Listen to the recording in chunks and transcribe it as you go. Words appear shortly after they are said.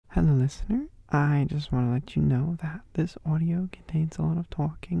Hello, listener. I just want to let you know that this audio contains a lot of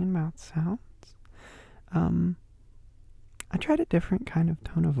talking and mouth sounds. I tried a different kind of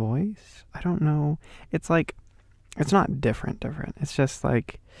tone of voice. I don't know. It's not different. It's just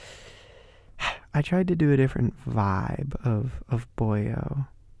like, I tried to do a different vibe of boyo.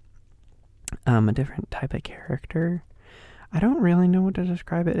 A different type of character. I don't really know what to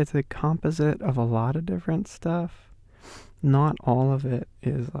describe it. It's a composite of a lot of different stuff. Not all of it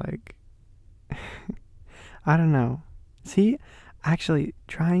is like, I don't know. See, actually,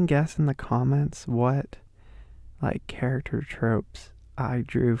 try and guess in the comments what, like, character tropes I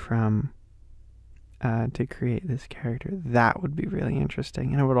drew from to create this character. That would be really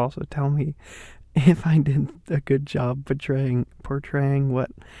interesting. And it would also tell me if I did a good job portraying what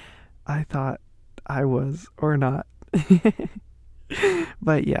I thought I was or not.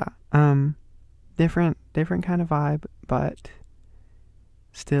 But yeah, different kind of vibe, but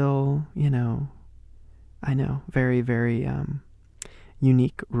still, I know, very, very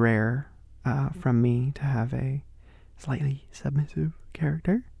unique, rare from me to have a slightly submissive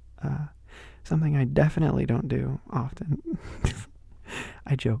character. Something I definitely don't do often.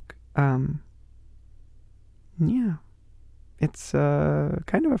 I joke. Yeah. It's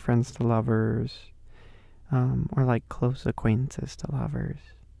kind of a friends to lovers, or like close acquaintances to lovers.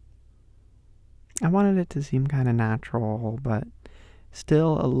 I wanted it to seem kind of natural, but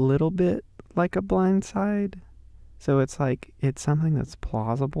still a little bit like a blind side. So it's like, it's something that's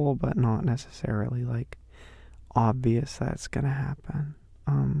plausible, but not necessarily like obvious that's gonna happen.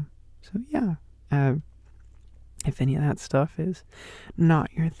 So yeah, if any of that stuff is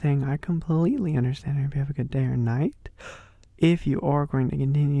not your thing, I completely understand. I hope you have a good day or night. If you are going to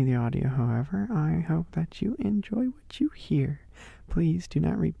continue the audio, however, I hope that you enjoy what you hear. Please do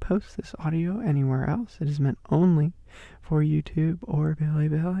not repost this audio anywhere else. It is meant only for YouTube or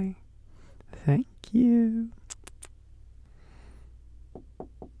Billy. Thank you.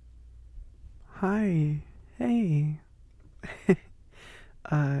 Hi. Hey.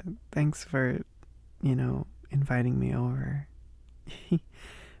 Thanks for, inviting me over.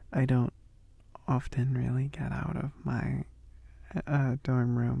 I don't often really get out of my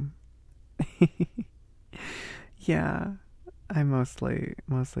dorm room. Yeah, I mostly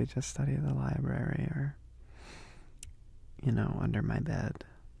just study at the library or, under my bed.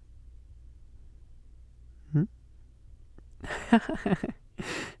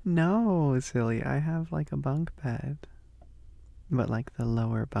 No, silly, I have like a bunk bed. But like the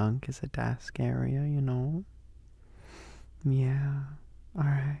lower bunk is a desk area, Yeah,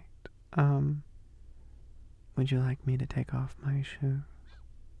 alright. Would you like me to take off my shoes?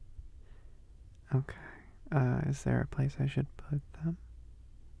 Okay. Is there a place I should put them?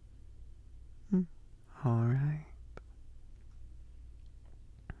 Alright.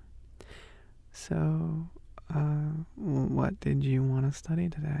 So, what did you want to study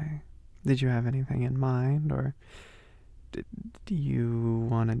today? Did you have anything in mind, or do you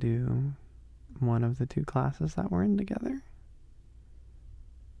want to do one of the two classes that we're in together?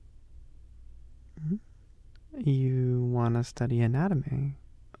 You want to study anatomy?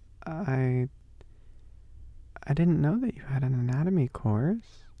 I didn't know that you had an anatomy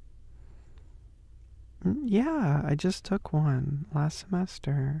course. Yeah, I just took one last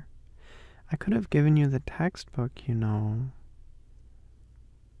semester. I could have given you the textbook, You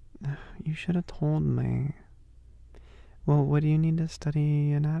should have told me. Well, what do you need to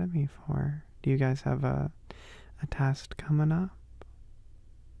study anatomy for? Do you guys have a test coming up?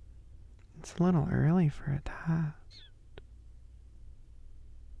 It's a little early for a test.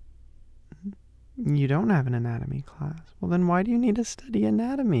 You don't have an anatomy class. Well, then why do you need to study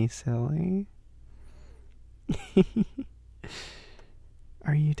anatomy, silly?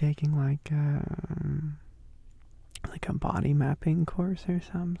 Are you taking like a body mapping course or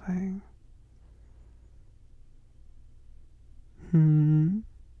something?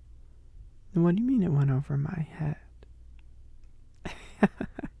 What do you mean it went over my head?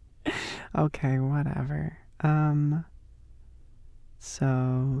 Okay, whatever.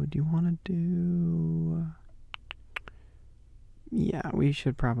 So, do you want to do... Yeah, we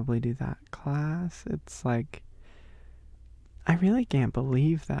should probably do that class. It's like, I really can't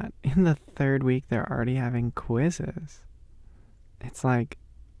believe that in the third week they're already having quizzes. It's like,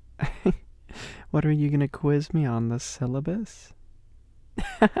 what are you gonna quiz me on, the syllabus?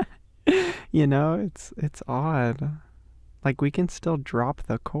 It's odd. Like, we can still drop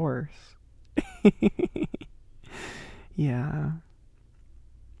the course. Yeah.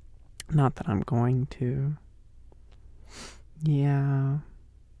 Not that I'm going to. Yeah.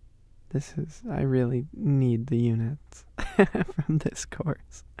 I really need the units from this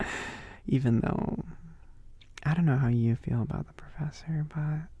course. Even though, I don't know how you feel about the professor,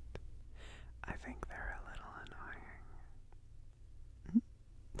 but I think they're a little annoying.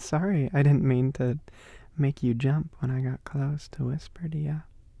 Sorry, I didn't mean to make you jump when I got close to whisper to you.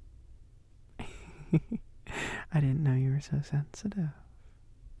 I didn't know you were so sensitive.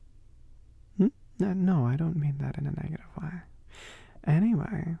 No, I don't mean that in a negative way.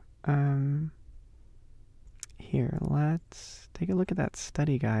 Anyway, here, let's take a look at that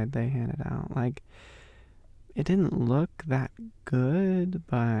study guide they handed out. Like, it didn't look that good,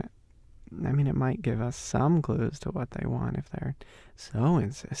 but I mean, it might give us some clues to what they want if they're so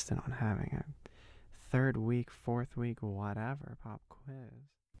insistent on having a third week, fourth week, whatever pop quiz.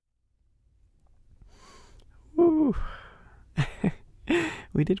 Woo!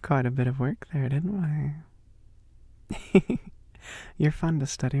 We did quite a bit of work there, didn't we? You're fun to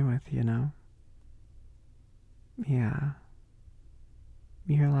study with, you know? Yeah.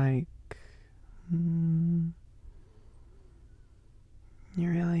 You're like...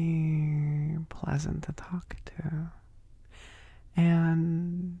 you're really pleasant to talk to.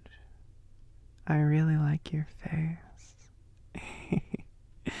 And I really like your face.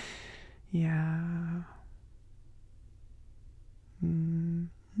 Yeah.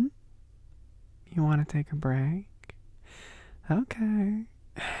 You want to take a break? Okay.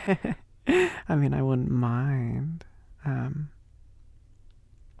 I mean, I wouldn't mind.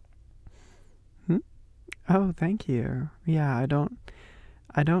 Oh, thank you. Yeah, I don't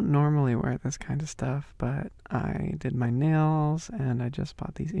normally wear this kind of stuff, but I did my nails and I just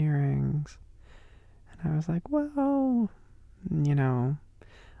bought these earrings. And I was like, well, you know,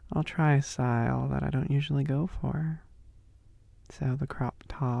 I'll try a style that I don't usually go for. So the crop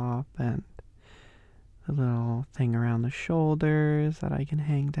top and the little thing around the shoulders that I can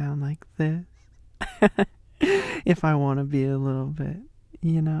hang down like this. If I want to be a little bit,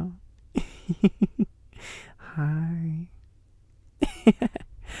 you know. Hi.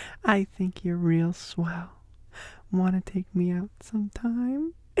 I think you're real swell. Want to take me out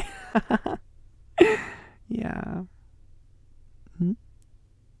sometime? Yeah.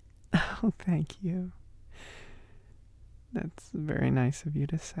 Oh, thank you. That's very nice of you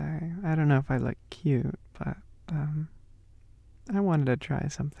to say. I don't know if I look cute, but I wanted to try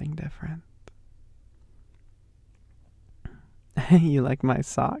something different. You like my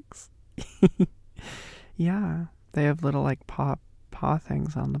socks? Yeah, they have little like paw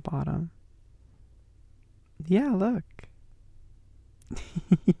things on the bottom. Yeah, look.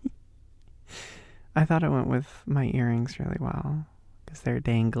 I thought it went with my earrings really well because they're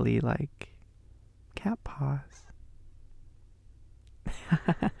dangly like cat paws.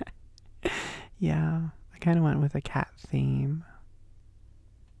 Yeah, I kind of went with a cat theme.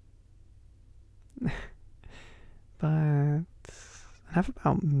 But enough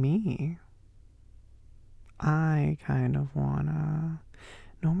about me. I kind of wanna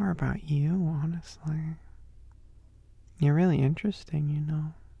know more about you, honestly. You're really interesting, you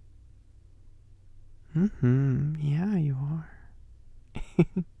know. Yeah, you are.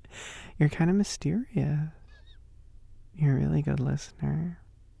 You're kind of mysterious. You're a really good listener.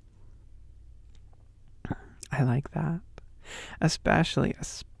 I like that. Especially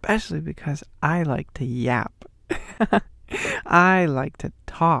because I like to yap. I like to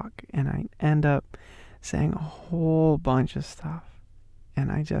talk, and I end up saying a whole bunch of stuff.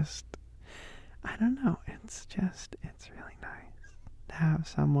 And I don't know, it's really nice to have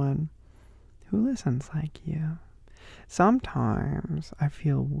someone who listens like you. Sometimes I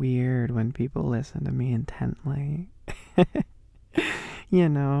feel weird when people listen to me intently. You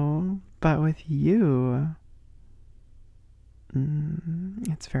know, but with you,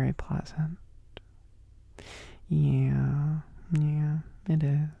 it's very pleasant. Yeah, it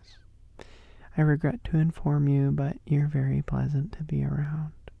is. I regret to inform you, but you're very pleasant to be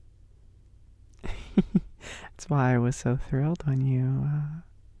around. That's why I was so thrilled when you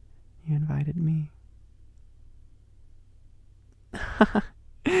invited me.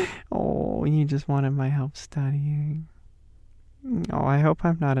 Oh, you just wanted my help studying. Oh, I hope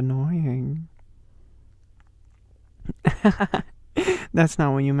I'm not annoying. That's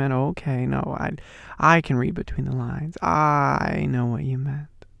not what you meant. Okay, no, I can read between the lines. I know what you meant.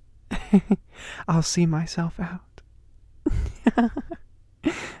 I'll see myself out.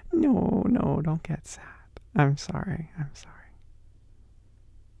 No, don't get sad. I'm sorry.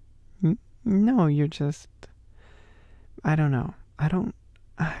 No, you're just... I don't know.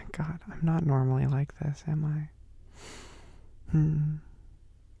 God, I'm not normally like this, am I?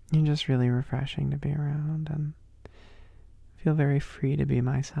 You're just really refreshing to be around, and I feel very free to be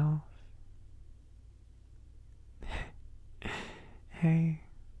myself. Hey,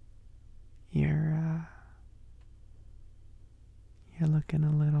 you're you're looking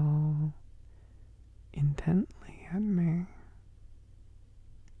a little intently at me.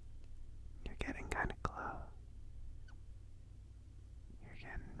 You're getting kind of close. You're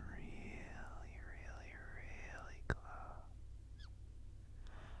getting really, really, really close.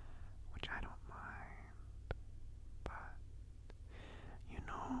 Which I don't mind. But,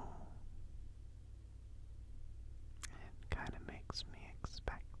 it kind of makes me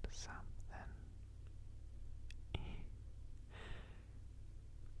expect something.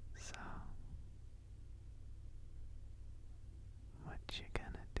 So, what you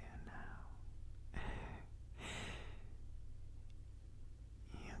gonna do now?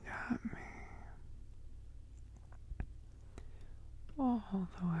 You got me all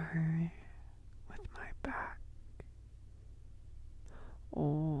the way with my back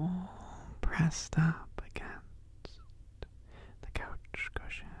all pressed up against the couch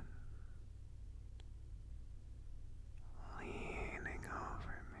cushion, leaning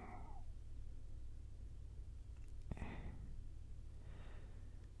over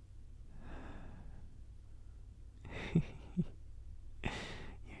me.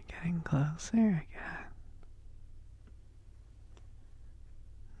 You're getting closer again.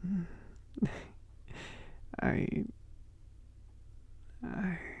 I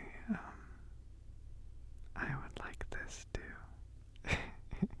would like this too.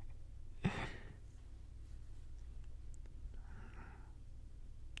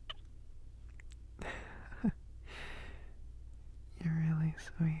 You're really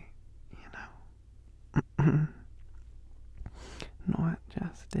sweet, Not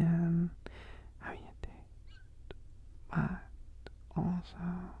just in how you taste, but also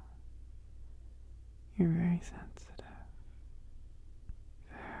you're very sensitive.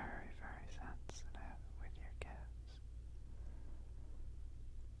 Very, very sensitive with your kiss.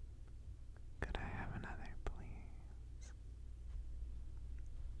 Could I have another, please?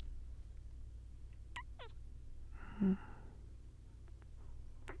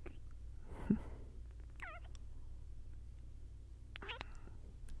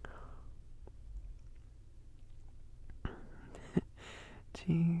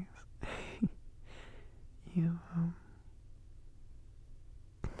 Jeez. You,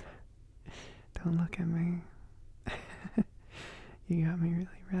 don't look at me. You got me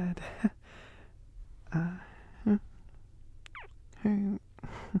really red. Hey.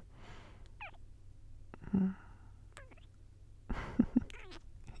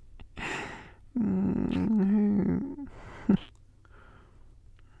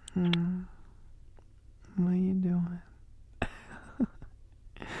 What are you doing?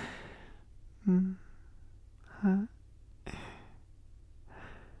 Huh?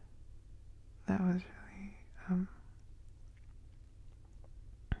 That was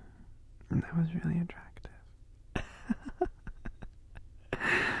really attractive.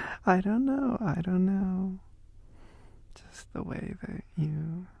 I don't know. Just the way that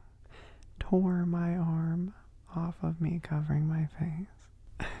you tore my arm off of me, covering my face.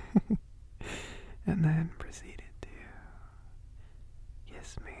 And then proceeded to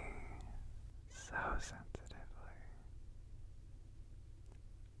kiss me so sensitively.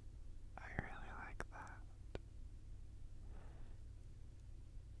 I really like that.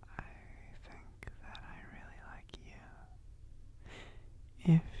 I think that I really like you.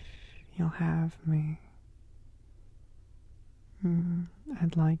 If you'll have me,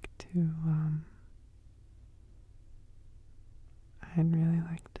 I'd like to, I'd really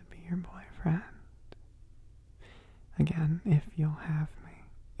like to be your boyfriend. Again, if you'll have me.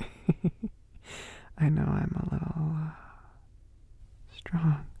 I know I'm a little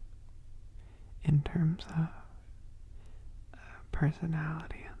strong in terms of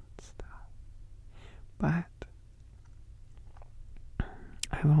personality and stuff, but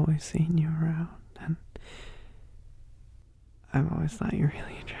I've always seen you around, and I've always thought you were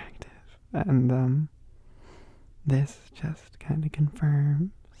really attractive, and this just kind of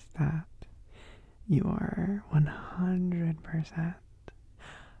confirms that you are 100%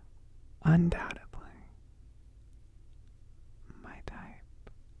 undoubtedly my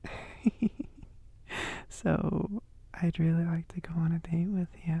type. So I'd really like to go on a date with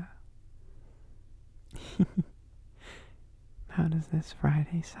you. How does this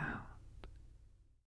Friday sound?